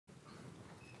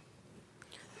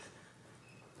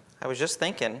I was just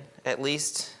thinking, at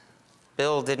least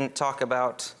Bill didn't talk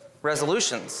about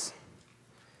resolutions,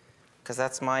 because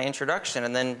that's my introduction.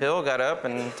 And then Bill got up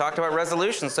and talked about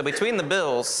resolutions. So between the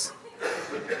Bills,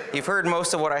 you've heard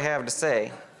most of what I have to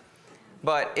say.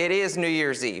 But it is New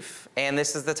Year's Eve, and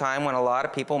this is the time when a lot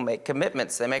of people make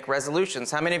commitments. They make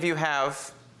resolutions. How many of you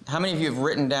have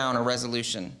written down a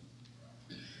resolution?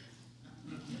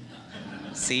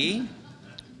 See?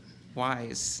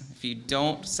 Wise. If you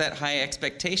don't set high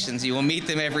expectations, you will meet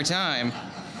them every time.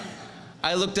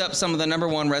 I looked up some of the number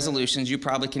one resolutions. You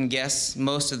probably can guess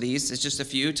most of these. It's just a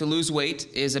few. To lose weight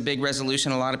is a big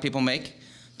resolution a lot of people make.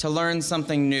 To learn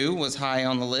something new was high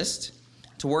on the list.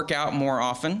 To work out more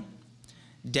often.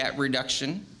 Debt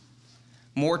reduction.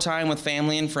 More time with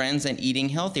family and friends, and eating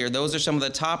healthier. Those are some of the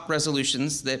top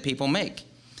resolutions that people make.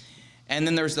 And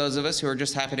then there's those of us who are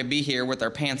just happy to be here with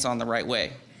our pants on the right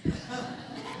way.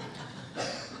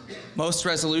 Most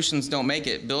resolutions don't make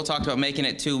it. Bill talked about making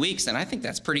it 2 weeks, and I think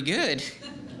that's pretty good.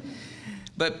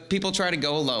 But people try to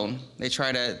go alone. They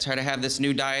try to have this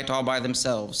new diet all by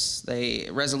themselves.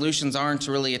 Resolutions aren't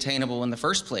really attainable in the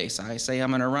first place. I say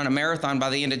I'm going to run a marathon by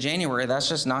the end of January. That's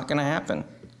just not going to happen.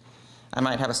 I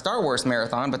might have a Star Wars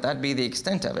marathon, but that'd be the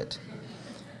extent of it.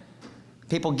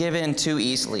 People give in too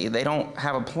easily. They don't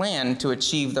have a plan to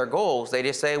achieve their goals. They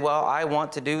just say, well, I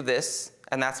want to do this,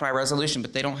 and that's my resolution,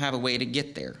 but they don't have a way to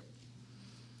get there.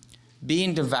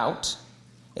 Being devout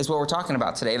is what we're talking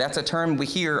about today. That's a term we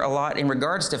hear a lot in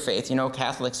regards to faith. You know,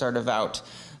 Catholics are devout,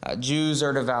 Jews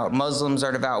are devout, Muslims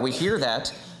are devout. We hear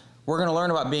that. We're going to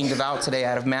learn about being devout today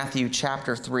out of Matthew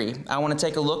chapter 3. I want to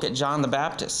take a look at John the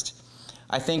Baptist.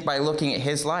 I think by looking at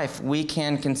his life, we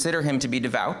can consider him to be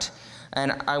devout,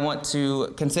 and I want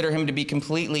to consider him to be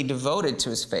completely devoted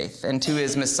to his faith and to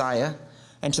his Messiah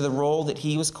and to the role that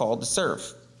he was called to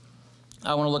serve.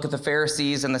 I want to look at the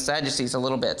Pharisees and the Sadducees a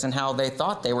little bit and how they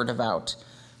thought they were devout,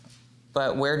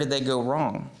 but where did they go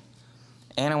wrong?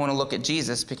 And I want to look at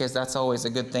Jesus, because that's always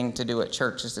a good thing to do at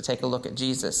church, is to take a look at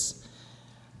Jesus.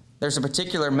 There's a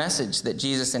particular message that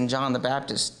Jesus and John the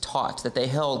Baptist taught that they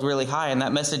held really high, and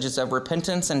that message is of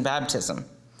repentance and baptism.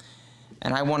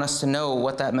 And I want us to know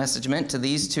what that message meant to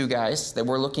these two guys that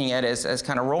we're looking at as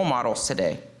kind of role models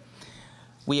today.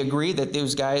 We agree that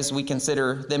those guys, we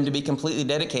consider them to be completely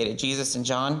dedicated. Jesus and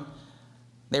John,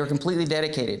 they were completely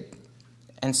dedicated.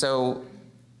 And so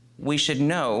we should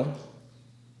know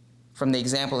from the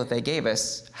example that they gave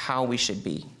us how we should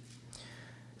be.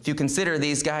 If you consider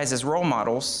these guys as role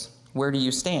models, where do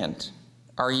you stand?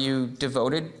 Are you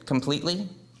devoted completely?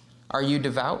 Are you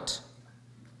devout?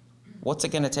 What's it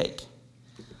going to take?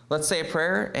 Let's say a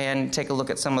prayer and take a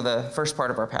look at some of the first part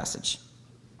of our passage.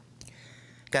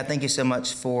 God, thank you so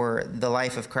much for the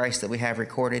life of Christ that we have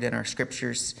recorded in our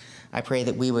scriptures. I pray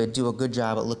that we would do a good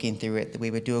job at looking through it, that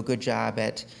we would do a good job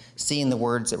at seeing the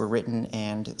words that were written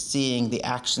and seeing the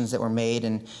actions that were made,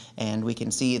 and we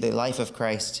can see the life of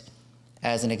Christ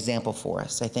as an example for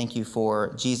us. I thank you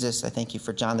for Jesus. I thank you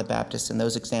for John the Baptist and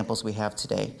those examples we have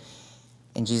today.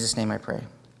 In Jesus' name I pray.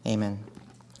 Amen.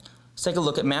 Let's take a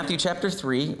look at Matthew chapter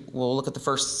 3. We'll look at the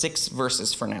first 6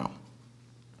 verses for now.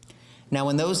 Now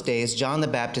in those days, John the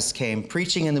Baptist came,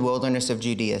 preaching in the wilderness of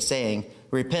Judea, saying,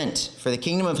 Repent, for the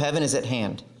kingdom of heaven is at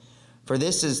hand. For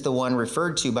this is the one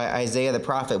referred to by Isaiah the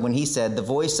prophet when he said, The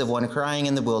voice of one crying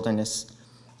in the wilderness,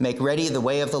 Make ready the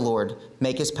way of the Lord,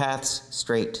 make his paths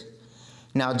straight.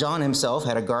 Now John himself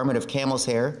had a garment of camel's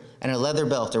hair and a leather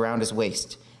belt around his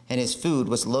waist, and his food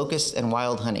was locusts and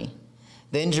wild honey.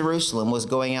 Then Jerusalem was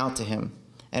going out to him,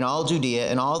 and all Judea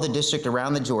and all the district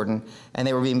around the Jordan, and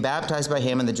they were being baptized by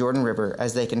him in the Jordan River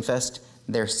as they confessed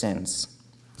their sins.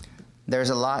 There's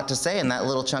a lot to say in that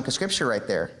little chunk of scripture right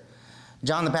there.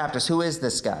 John the Baptist, who is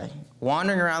this guy?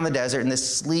 Wandering around the desert in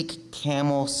this sleek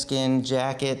camel skin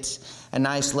jacket, a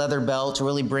nice leather belt to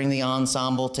really bring the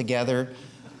ensemble together.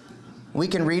 We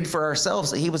can read for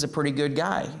ourselves that he was a pretty good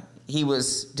guy. He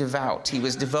was devout, he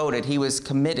was devoted, he was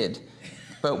committed.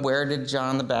 But where did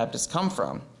John the Baptist come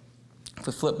from? If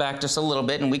we flip back just a little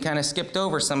bit, and we kind of skipped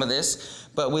over some of this,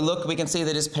 but we can see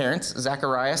that his parents,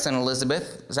 Zacharias and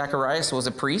Elizabeth, Zacharias was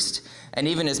a priest, and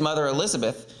even his mother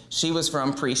Elizabeth, she was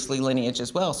from priestly lineage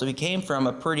as well. So he came from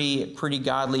a pretty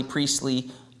godly, priestly,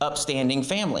 upstanding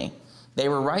family. They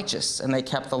were righteous, and they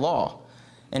kept the law.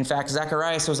 In fact,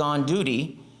 Zacharias was on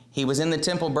duty. He was in the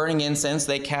temple burning incense.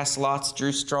 They cast lots,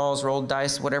 drew straws, rolled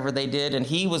dice, whatever they did, and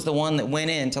he was the one that went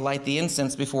in to light the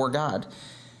incense before God.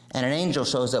 And an angel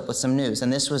shows up with some news.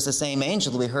 And this was the same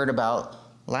angel that we heard about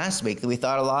last week, that we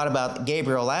thought a lot about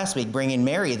Gabriel last week, bringing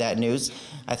Mary that news.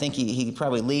 I think he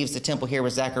probably leaves the temple here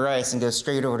with Zacharias and goes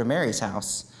straight over to Mary's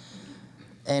house.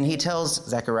 And he tells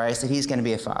Zacharias that he's going to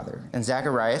be a father. And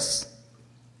Zacharias,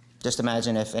 just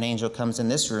imagine if an angel comes in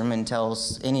this room and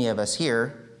tells any of us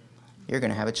here, you're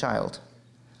going to have a child.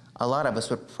 A lot of us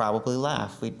would probably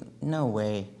laugh. No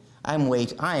way. I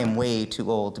am way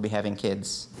too old to be having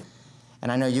kids.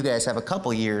 And I know you guys have a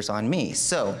couple years on me.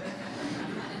 So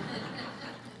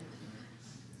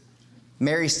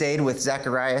Mary stayed with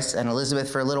Zacharias and Elizabeth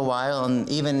for a little while, and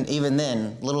even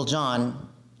then, little John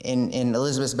in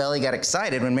Elizabeth's belly got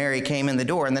excited when Mary came in the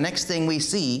door. And the next thing we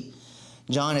see,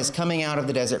 John is coming out of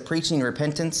the desert preaching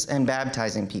repentance and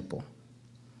baptizing people.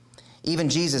 Even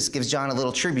Jesus gives John a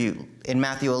little tribute in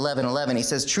Matthew 11:11. He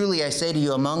says, "Truly I say to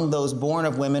you, among those born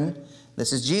of women,"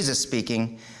 this is Jesus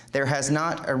speaking, "there has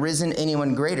not arisen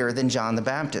anyone greater than John the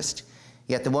Baptist.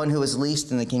 Yet the one who is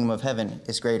least in the kingdom of heaven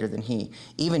is greater than he."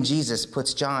 Even Jesus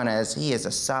puts John as he is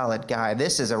a solid guy.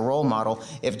 This is a role model.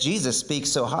 If Jesus speaks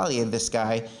so highly of this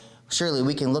guy, surely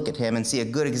we can look at him and see a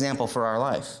good example for our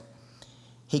life.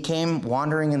 He came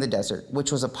wandering in the desert, which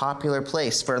was a popular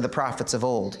place for the prophets of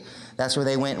old. That's where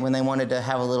they went when they wanted to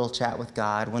have a little chat with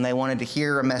God, when they wanted to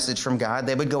hear a message from God.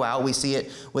 They would go out. We see it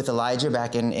with Elijah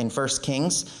back in 1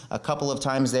 Kings a couple of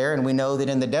times there, and we know that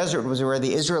in the desert was where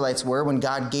the Israelites were when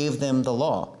God gave them the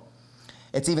law.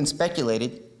 It's even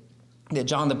speculated that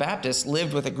John the Baptist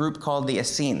lived with a group called the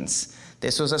Essenes.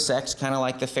 This was a sect kind of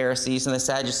like the Pharisees and the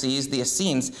Sadducees. The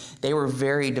Essenes, they were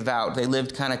very devout. They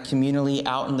lived kind of communally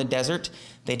out in the desert.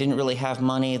 They didn't really have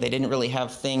money. They didn't really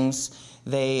have things.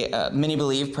 They, many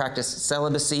believe, practiced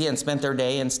celibacy and spent their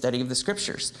day in study of the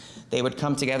scriptures. They would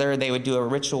come together. They would do a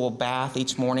ritual bath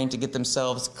each morning to get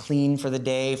themselves clean for the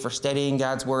day, for studying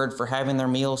God's word, for having their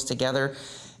meals together.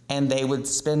 And they would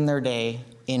spend their day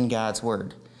in God's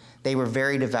word. They were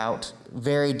very devout,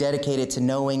 very dedicated to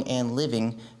knowing and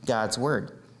living God's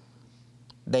word.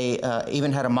 They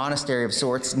even had a monastery of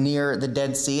sorts near the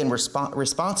Dead Sea and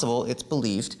responsible, it's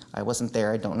believed, I wasn't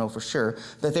there, I don't know for sure,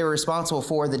 that they were responsible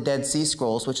for the Dead Sea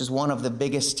Scrolls, which is one of the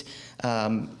biggest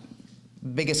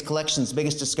collections,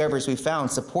 biggest discoveries we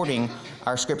found supporting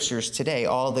our scriptures today.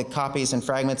 All the copies and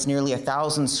fragments, nearly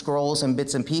 1,000 scrolls and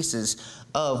bits and pieces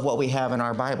of what we have in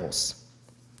our Bibles.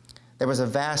 There was a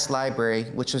vast library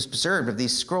which was preserved of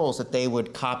these scrolls that they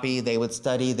would copy, they would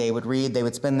study, they would read, they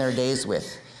would spend their days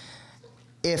with.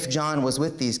 If John was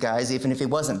with these guys, even if he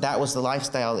wasn't, that was the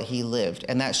lifestyle that he lived.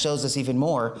 And that shows us even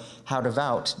more how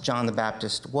devout John the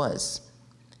Baptist was.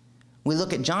 We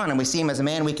look at John and we see him as a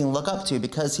man we can look up to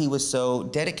because he was so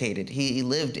dedicated. He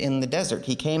lived in the desert.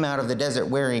 He came out of the desert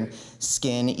wearing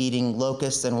skin, eating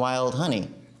locusts and wild honey.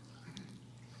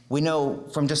 We know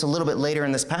from just a little bit later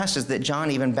in this passage that John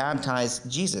even baptized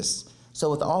Jesus. So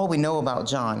with all we know about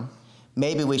John,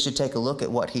 maybe we should take a look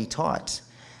at what he taught.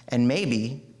 And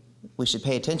maybe we should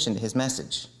pay attention to his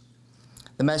message.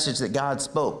 The message that God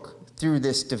spoke through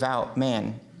this devout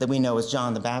man that we know as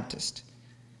John the Baptist.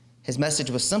 His message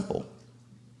was simple.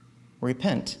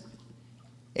 Repent.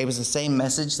 It was the same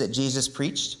message that Jesus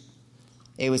preached.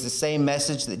 It was the same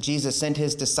message that Jesus sent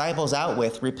his disciples out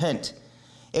with. Repent.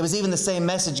 It was even the same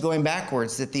message going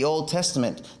backwards that the Old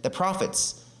Testament, the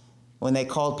prophets, when they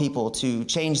called people to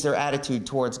change their attitude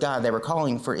towards God, they were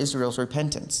calling for Israel's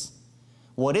repentance.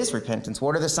 What is repentance?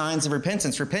 What are the signs of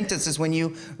repentance? Repentance is when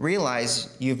you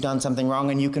realize you've done something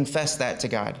wrong and you confess that to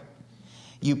God.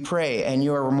 You pray and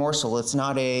you are remorseful. It's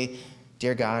not a,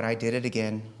 "Dear God, I did it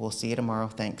again. We'll see you tomorrow.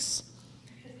 Thanks."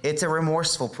 It's a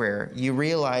remorseful prayer. You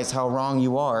realize how wrong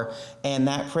you are, and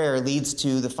that prayer leads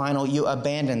to the final, you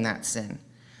abandon that sin.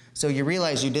 So you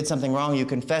realize you did something wrong, you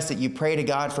confess it, you pray to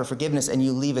God for forgiveness, and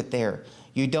you leave it there.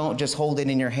 You don't just hold it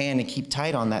in your hand and keep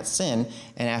tight on that sin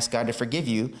and ask God to forgive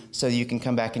you so you can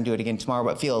come back and do it again tomorrow,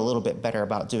 but feel a little bit better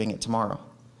about doing it tomorrow.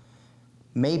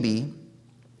 Maybe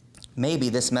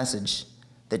this message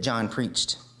that John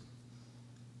preached,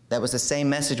 that was the same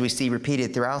message we see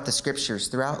repeated throughout the scriptures,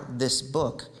 throughout this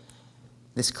book,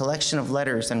 this collection of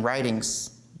letters and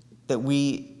writings that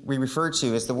we refer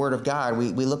to as the Word of God.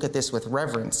 We look at this with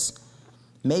reverence.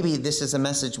 Maybe this is a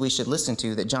message we should listen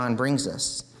to that John brings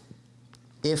us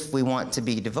if we want to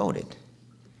be devoted,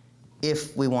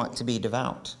 if we want to be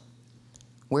devout.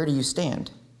 Where do you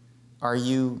stand? Are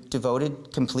you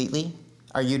devoted completely?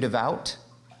 Are you devout?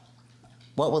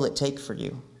 What will it take for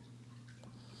you?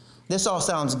 This all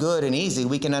sounds good and easy.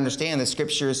 We can understand the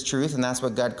Scripture is truth, and that's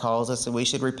what God calls us, and we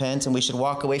should repent, and we should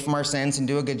walk away from our sins and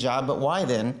do a good job. But why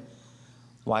then?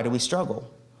 Why do we struggle?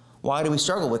 Why do we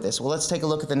struggle with this? Well, let's take a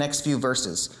look at the next few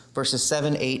verses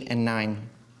 7, 8, and 9.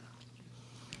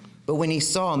 But when he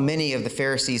saw many of the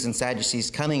Pharisees and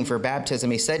Sadducees coming for baptism,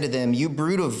 he said to them, "You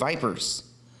brood of vipers,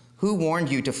 who warned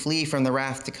you to flee from the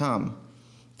wrath to come?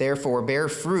 Therefore, bear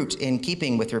fruit in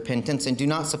keeping with repentance, and do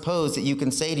not suppose that you can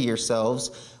say to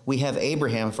yourselves, 'We have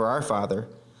Abraham for our father.'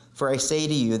 For I say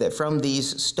to you that from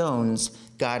these stones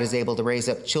God is able to raise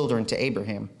up children to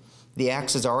Abraham. The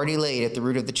axe is already laid at the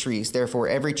root of the trees. Therefore,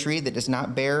 every tree that does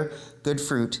not bear good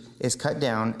fruit is cut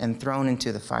down and thrown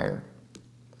into the fire."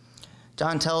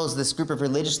 John tells this group of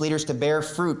religious leaders to bear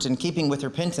fruit in keeping with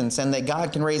repentance, and that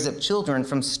God can raise up children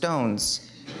from stones.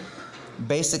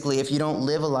 Basically, if you don't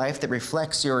live a life that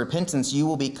reflects your repentance, you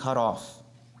will be cut off.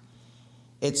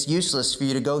 It's useless for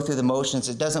you to go through the motions.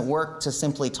 It doesn't work to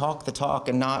simply talk the talk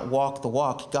and not walk the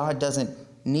walk. God doesn't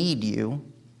need you.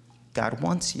 God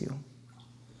wants you.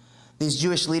 These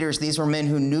Jewish leaders, these were men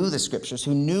who knew the scriptures,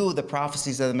 who knew the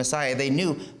prophecies of the Messiah. They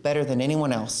knew better than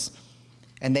anyone else.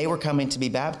 And they were coming to be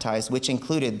baptized, which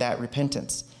included that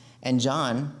repentance. And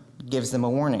John gives them a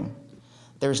warning.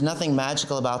 There's nothing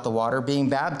magical about the water. Being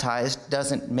baptized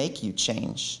doesn't make you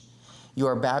change. You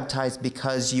are baptized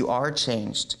because you are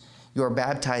changed. You are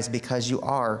baptized because you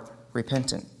are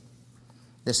repentant.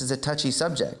 This is a touchy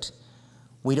subject.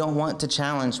 We don't want to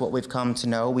challenge what we've come to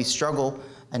know. We struggle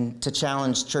and to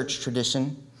challenge church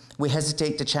tradition. We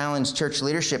hesitate to challenge church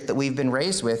leadership that we've been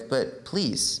raised with, but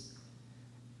please,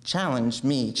 challenge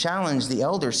me, challenge the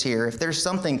elders here. If there's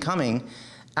something coming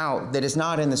out that is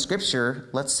not in the scripture,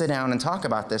 let's sit down and talk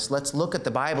about this. Let's look at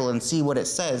the Bible and see what it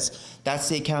says. That's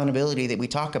the accountability that we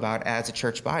talk about as a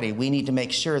church body. We need to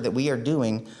make sure that we are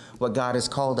doing what God has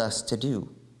called us to do.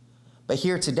 But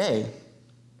here today,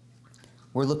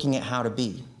 we're looking at how to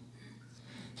be.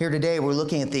 Here today, we're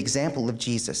looking at the example of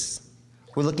Jesus.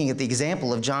 We're looking at the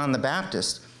example of John the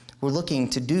Baptist. We're looking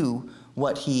to do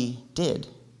what he did.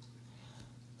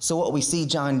 So what we see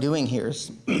John doing here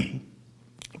is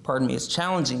is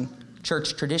challenging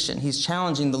church tradition. He's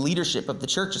challenging the leadership of the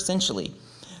church, essentially.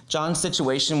 John's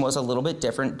situation was a little bit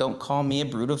different. Don't call me a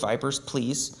brood of vipers,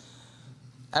 please.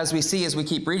 As we see, as we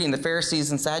keep reading, the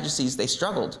Pharisees and Sadducees, they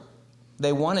struggled.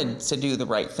 They wanted to do the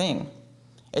right thing.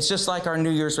 It's just like our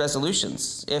New Year's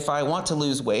resolutions. If I want to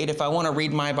lose weight, if I want to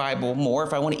read my Bible more,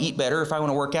 if I want to eat better, if I want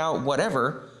to work out,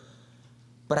 whatever,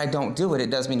 but I don't do it,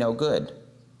 it does me no good.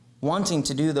 Wanting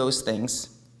to do those things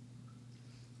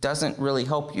doesn't really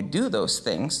help you do those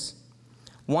things.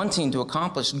 Wanting to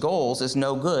accomplish goals is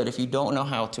no good if you don't know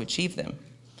how to achieve them.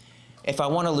 If I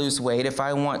want to lose weight, if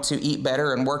I want to eat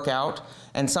better and work out,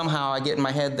 and somehow I get in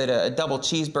my head that a double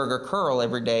cheeseburger curl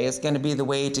every day is going to be the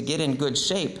way to get in good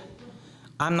shape,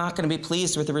 I'm not going to be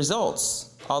pleased with the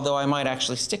results, although I might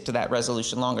actually stick to that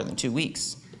resolution longer than 2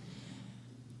 weeks.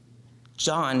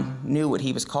 John knew what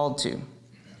he was called to,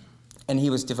 and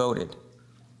he was devoted.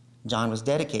 John was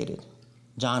dedicated.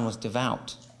 John was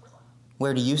devout.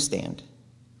 Where do you stand?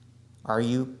 Are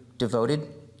you devoted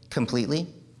completely?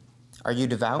 Are you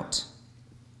devout?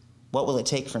 What will it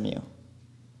take from you?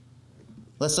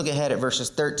 Let's look ahead at verses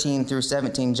 13 through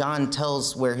 17. John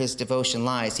tells where his devotion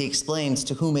lies. He explains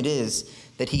to whom it is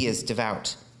that he is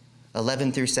devout.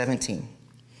 11 through 17.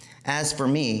 As for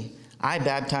me, I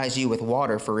baptize you with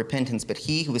water for repentance, but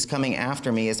he who is coming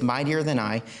after me is mightier than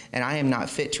I, and I am not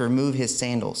fit to remove his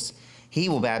sandals. He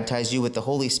will baptize you with the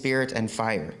Holy Spirit and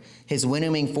fire. His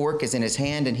winnowing fork is in his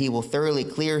hand, and he will thoroughly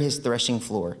clear his threshing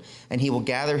floor. And he will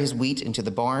gather his wheat into the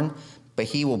barn, but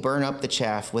he will burn up the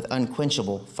chaff with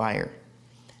unquenchable fire.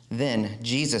 Then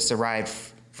Jesus arrived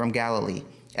from Galilee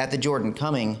at the Jordan,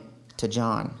 coming to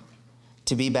John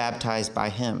to be baptized by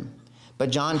him. But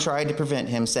John tried to prevent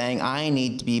him, saying, I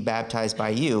need to be baptized by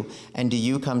you, and do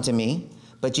you come to me?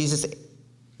 But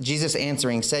Jesus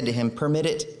answering said to him, Permit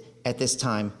it at this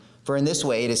time, for in this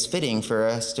way it is fitting for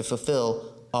us to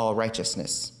fulfill all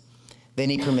righteousness. Then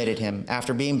he permitted him.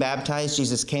 After being baptized,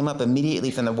 Jesus came up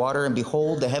immediately from the water, and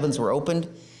behold, the heavens were opened,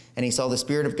 and he saw the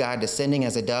Spirit of God descending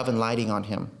as a dove and lighting on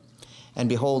him. And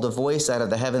behold, a voice out of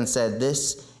the heavens said,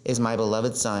 This is my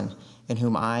beloved Son, in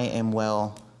whom I am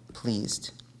well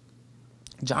pleased.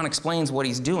 John explains what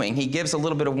he's doing. He gives a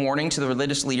little bit of warning to the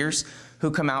religious leaders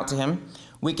who come out to him.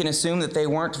 We can assume that they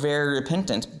weren't very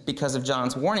repentant because of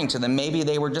John's warning to them. Maybe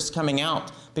they were just coming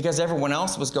out because everyone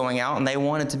else was going out and they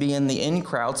wanted to be in the in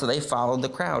crowd, so they followed the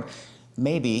crowd.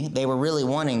 Maybe they were really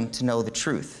wanting to know the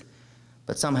truth,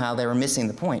 but somehow they were missing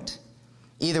the point.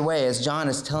 Either way, as John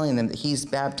is telling them that he's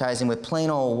baptizing with plain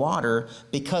old water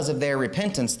because of their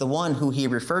repentance, the one who he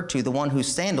referred to, the one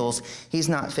whose sandals he's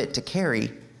not fit to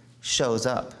carry, shows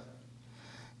up.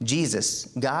 Jesus,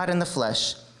 God in the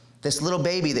flesh, this little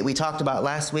baby that we talked about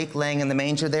last week laying in the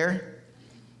manger there,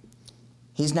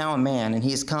 he's now a man, and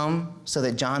he's come so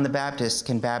that John the Baptist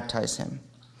can baptize him.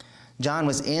 John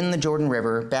was in the Jordan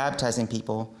River baptizing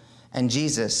people, and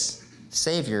Jesus,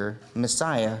 Savior,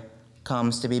 Messiah,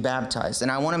 comes to be baptized.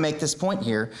 And I want to make this point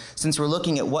here, since we're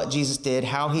looking at what Jesus did,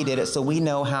 how he did it, so we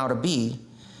know how to be.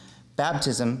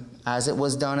 Baptism, as it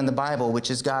was done in the Bible,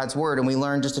 which is God's word, and we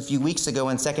learned just a few weeks ago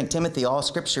in 2 Timothy, all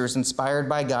scripture is inspired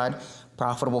by God,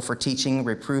 profitable for teaching,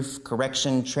 reproof,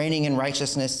 correction, training in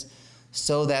righteousness,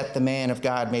 so that the man of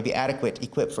God may be adequate,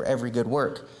 equipped for every good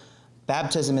work.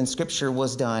 Baptism in scripture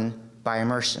was done by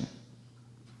immersion.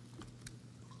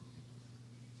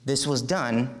 This was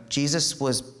done, Jesus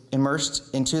was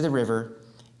immersed into the river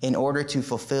in order to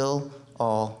fulfill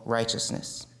all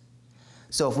righteousness.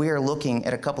 So if we are looking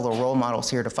at a couple of role models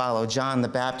here to follow, John the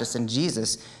Baptist and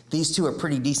Jesus, these two are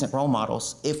pretty decent role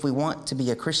models. If we want to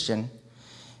be a Christian,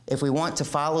 if we want to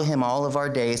follow him all of our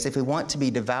days, if we want to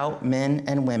be devout men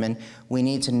and women, we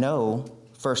need to know,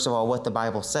 first of all, what the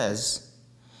Bible says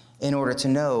in order to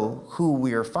know who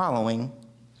we are following,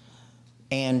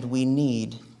 and we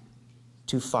need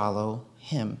to follow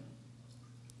him.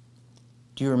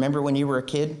 Do you remember when you were a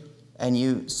kid and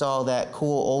you saw that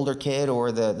cool older kid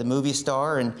or the movie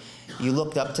star and you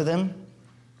looked up to them?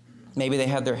 Maybe they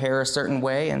had their hair a certain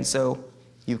way and so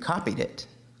you copied it.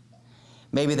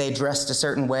 Maybe they dressed a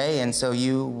certain way and so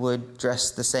you would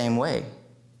dress the same way.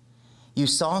 You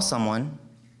saw someone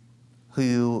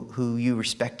who you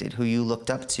respected, who you looked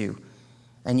up to,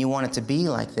 and you wanted to be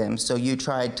like them, so you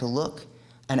tried to look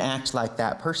and act like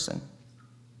that person.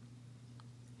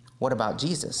 What about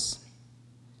Jesus?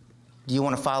 Do you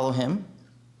want to follow him?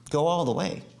 Go all the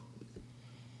way.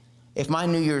 If my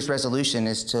New Year's resolution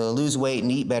is to lose weight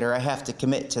and eat better, I have to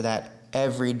commit to that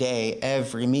every day,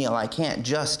 every meal. I can't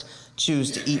just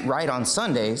choose to eat right on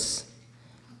Sundays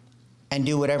and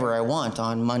do whatever I want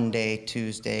on Monday,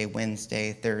 Tuesday,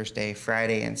 Wednesday, Thursday,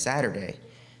 Friday, and Saturday.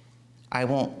 I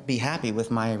won't be happy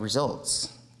with my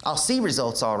results. I'll see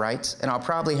results all right, and I'll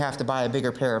probably have to buy a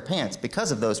bigger pair of pants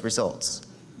because of those results.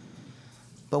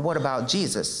 But what about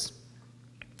Jesus?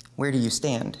 Where do you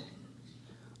stand?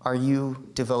 Are you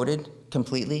devoted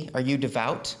completely? Are you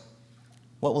devout?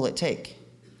 What will it take?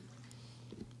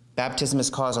 Baptism has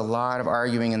caused a lot of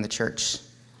arguing in the church.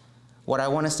 What I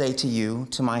want to say to you,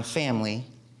 to my family,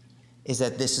 is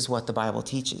that this is what the Bible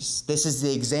teaches. This is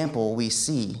the example we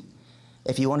see.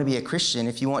 If you want to be a Christian,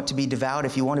 if you want to be devout,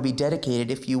 if you want to be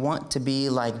dedicated, if you want to be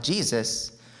like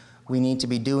Jesus, we need to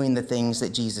be doing the things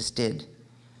that Jesus did.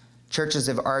 Churches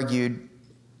have argued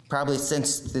probably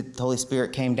since the Holy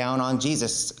Spirit came down on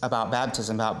Jesus about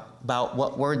baptism, about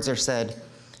what words are said,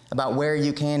 about where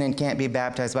you can and can't be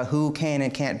baptized, about who can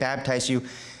and can't baptize you,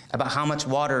 about how much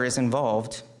water is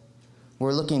involved.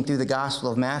 We're looking through the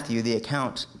Gospel of Matthew, the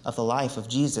account of the life of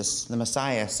Jesus, the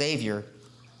Messiah, Savior.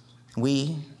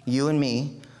 We, you and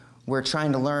me, we're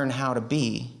trying to learn how to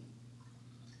be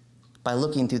by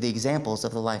looking through the examples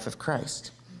of the life of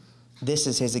Christ. This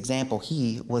is his example.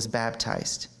 He was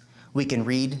baptized. We can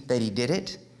read that he did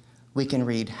it. We can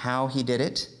read how he did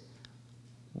it.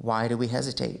 Why do we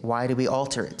hesitate? Why do we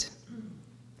alter it?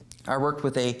 I worked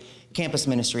with a campus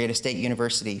ministry at a state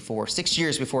university for 6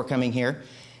 years before coming here.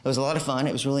 It was a lot of fun.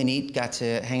 It was really neat. Got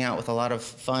to hang out with a lot of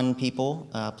fun people,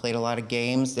 played a lot of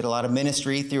games, did a lot of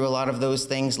ministry through a lot of those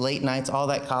things, late nights, all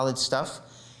that college stuff.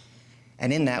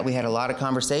 And in that, we had a lot of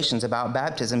conversations about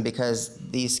baptism because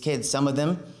these kids, some of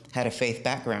them had a faith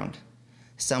background.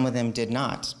 Some of them did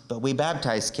not. But we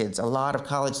baptized kids, a lot of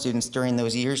college students during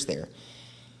those years there.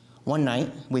 One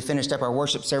night, we finished up our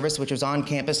worship service, which was on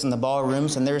campus in the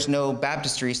ballrooms, and there's no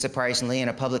baptistry, surprisingly, in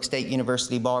a public state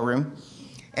university ballroom.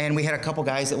 And we had a couple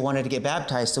guys that wanted to get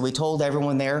baptized, so we told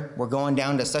everyone there, we're going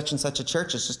down to such and such a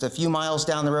church. It's just a few miles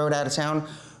down the road out of town.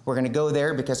 We're going to go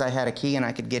there because I had a key and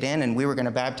I could get in, and we were going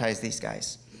to baptize these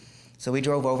guys. So we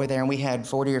drove over there, and we had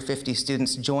 40 or 50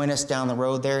 students join us down the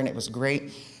road there, and it was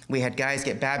great. We had guys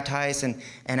get baptized, and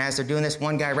as they're doing this,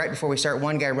 one guy, right before we start,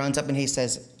 one guy runs up and he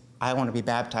says, I want to be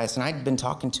baptized. And I'd been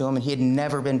talking to him, and he had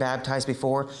never been baptized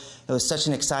before. It was such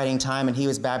an exciting time, and he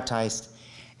was baptized.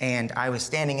 And I was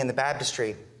standing in the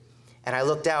baptistry, and I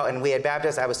looked out, and we had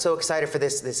baptized. I was so excited for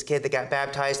this kid that got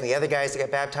baptized and the other guys that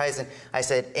got baptized. And I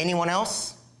said, anyone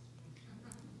else?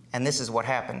 And this is what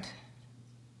happened.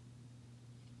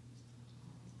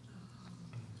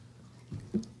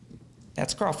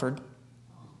 That's Crawford.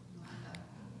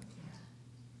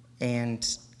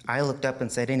 And I looked up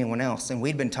and said, anyone else? And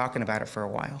we'd been talking about it for a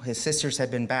while. His sisters had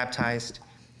been baptized.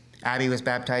 Abby was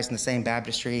baptized in the same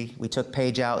baptistry. We took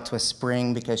Paige out to a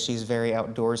spring because she's very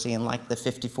outdoorsy and liked the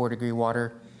 54-degree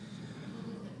water.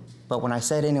 But when I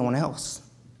said anyone else,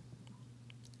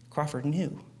 Crawford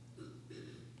knew.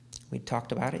 We'd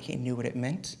talked about it. He knew what it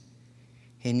meant.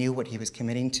 He knew what he was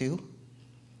committing to.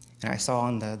 And I saw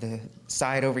on the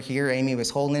side over here, Amy was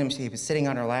holding him. He was sitting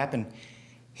on her lap, and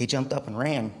he jumped up and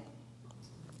ran.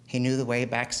 He knew the way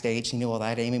backstage. He knew all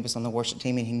that. Amy was on the worship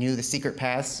team, and he knew the secret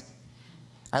paths.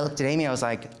 I looked at Amy. I was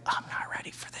like, I'm not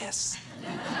ready for this.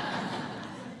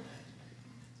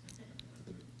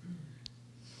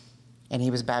 And he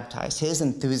was baptized. His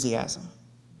enthusiasm.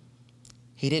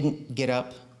 He didn't get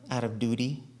up out of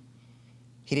duty.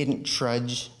 He didn't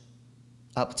trudge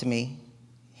up to me.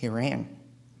 He ran.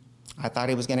 I thought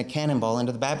he was going to cannonball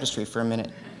into the baptistry for a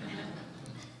minute.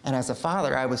 And as a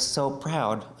father, I was so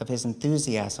proud of his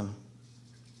enthusiasm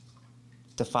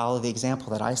to follow the example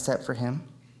that I set for him,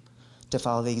 to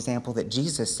follow the example that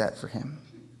Jesus set for him.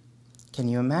 Can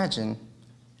you imagine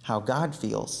how God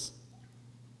feels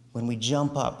when we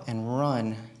jump up and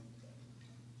run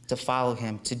to follow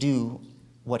him, to do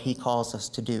what he calls us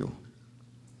to do?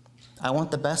 I want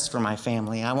the best for my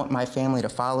family. I want my family to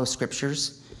follow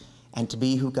scriptures and to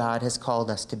be who God has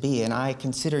called us to be. And I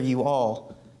consider you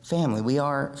all family. We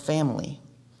are family.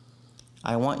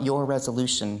 I want your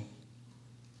resolution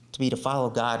to be to follow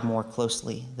God more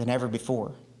closely than ever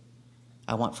before.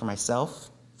 I want for myself,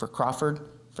 for Crawford,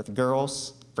 for the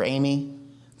girls, for Amy,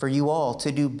 for you all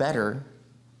to do better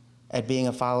at being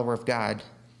a follower of God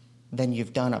than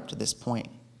you've done up to this point.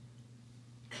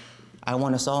 I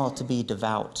want us all to be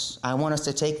devout. I want us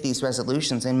to take these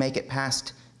resolutions and make it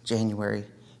past January,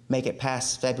 make it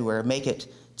past February, make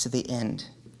it to the end,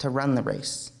 to run the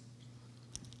race,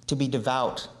 to be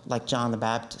devout like John the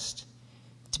Baptist,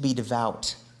 to be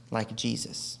devout like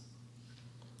Jesus.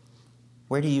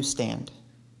 Where do you stand?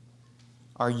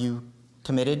 Are you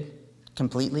committed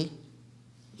completely?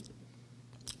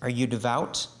 Are you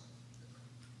devout?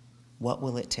 What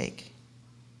will it take?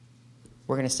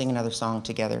 We're going to sing another song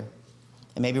together.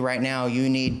 And maybe right now you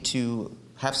need to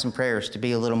have some prayers to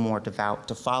be a little more devout,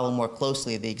 to follow more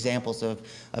closely the examples of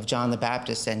John the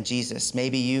Baptist and Jesus.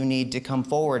 Maybe you need to come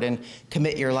forward and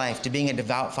commit your life to being a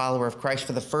devout follower of Christ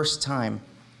for the first time.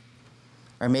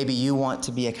 Or maybe you want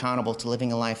to be accountable to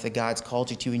living a life that God's called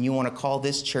you to, and you want to call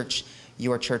this church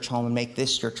your church home and make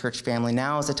this your church family.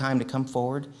 Now is the time to come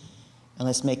forward, and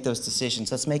let's make those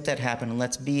decisions. Let's make that happen, and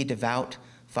let's be devout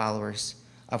followers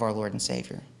of our Lord and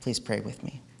Savior. Please pray with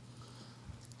me.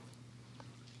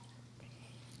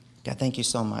 God, thank you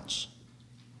so much.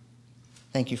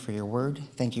 Thank you for your word.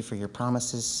 Thank you for your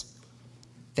promises.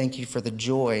 Thank you for the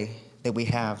joy that we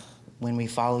have when we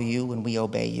follow you, when we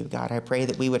obey you. God, I pray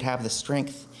that we would have the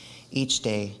strength each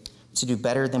day to do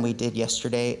better than we did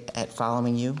yesterday at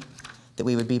following you, that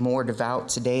we would be more devout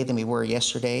today than we were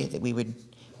yesterday, that we would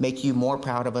make you more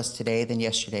proud of us today than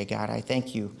yesterday. God, I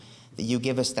thank you that you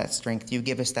give us that strength, you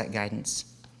give us that guidance.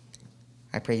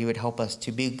 I pray you would help us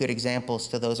to be good examples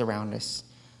to those around us,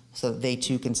 so that they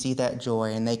too can see that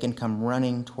joy and they can come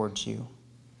running towards you.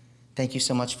 Thank you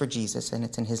so much for Jesus, and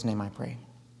it's in his name I pray.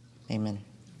 Amen.